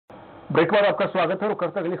Break बाद आपका स्वागत है और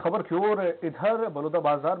करते अगली खबर की ओर। इधर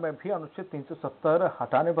बलोदाबाजार में भी अनुच्छेद 370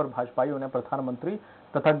 हटाने पर भाजपाइयों ने प्रधानमंत्री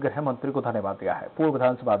तथा गृह मंत्री को धन्यवाद दिया है। पूर्व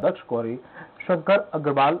विधानसभा अध्यक्ष गौरी शंकर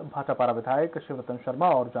अग्रवाल, भाटापारा विधायक शिवरतन शर्मा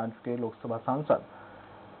और जांजगीर लोकसभा सांसद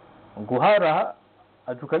गुहारा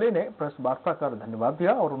अजुकले ने प्रेस वार्ता कर धन्यवाद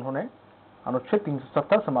दिया और उन्होंने अनुच्छेद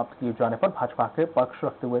 370 समाप्त किए जाने पर भाजपा के पक्ष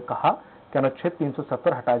रखते हुए कहा कि अनुच्छेद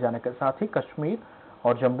 370 हटाए जाने के साथ ही कश्मीर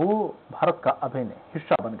और जम्मू भारत का अभिन्न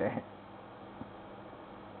हिस्सा बन गए हैं।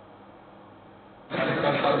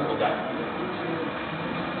 हो जाए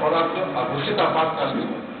और अब जो अघोषित आपातकाल में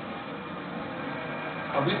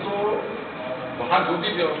अभी तो वहां जो भी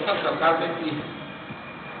व्यवस्था सरकार ने की है,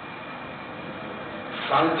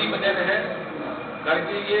 शांति बने रहे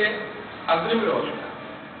करके ये अग्रिम व्यवस्था।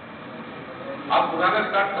 आप पुराना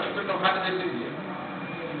रिकॉर्ड कश्मीर में उठा के देख लीजिए।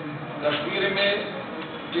 कश्मीर में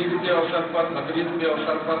ईद के अवसर पर, बकरीद के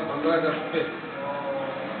अवसर पर, 15 अगस्त पे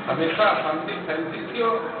हमेशा अशांति फैलती थी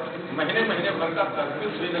और महीने महीने भर का कर्फ्यू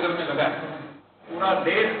श्रीनगर में लगा है। पूरा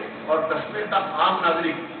देश और कश्मीर का आम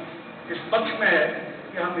नागरिक इस पक्ष में है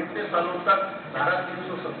कि हम इतने सालों तक धारा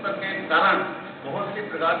 370 के कारण बहुत सी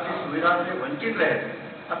प्रकार की सुविधा से वंचित रहे।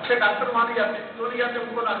 अच्छे डॉक्टर वहां नहीं जाते, क्यों नहीं जाते?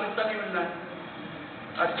 उनको नागरिकता नहीं मिलना है।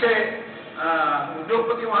 अच्छे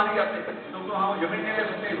उद्योगपति वहां नहीं जाते, क्योंकि वहां जमीन नहीं ले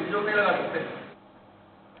सकते, उद्योग नहीं लगा सकते।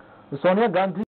 सोनिया गांधी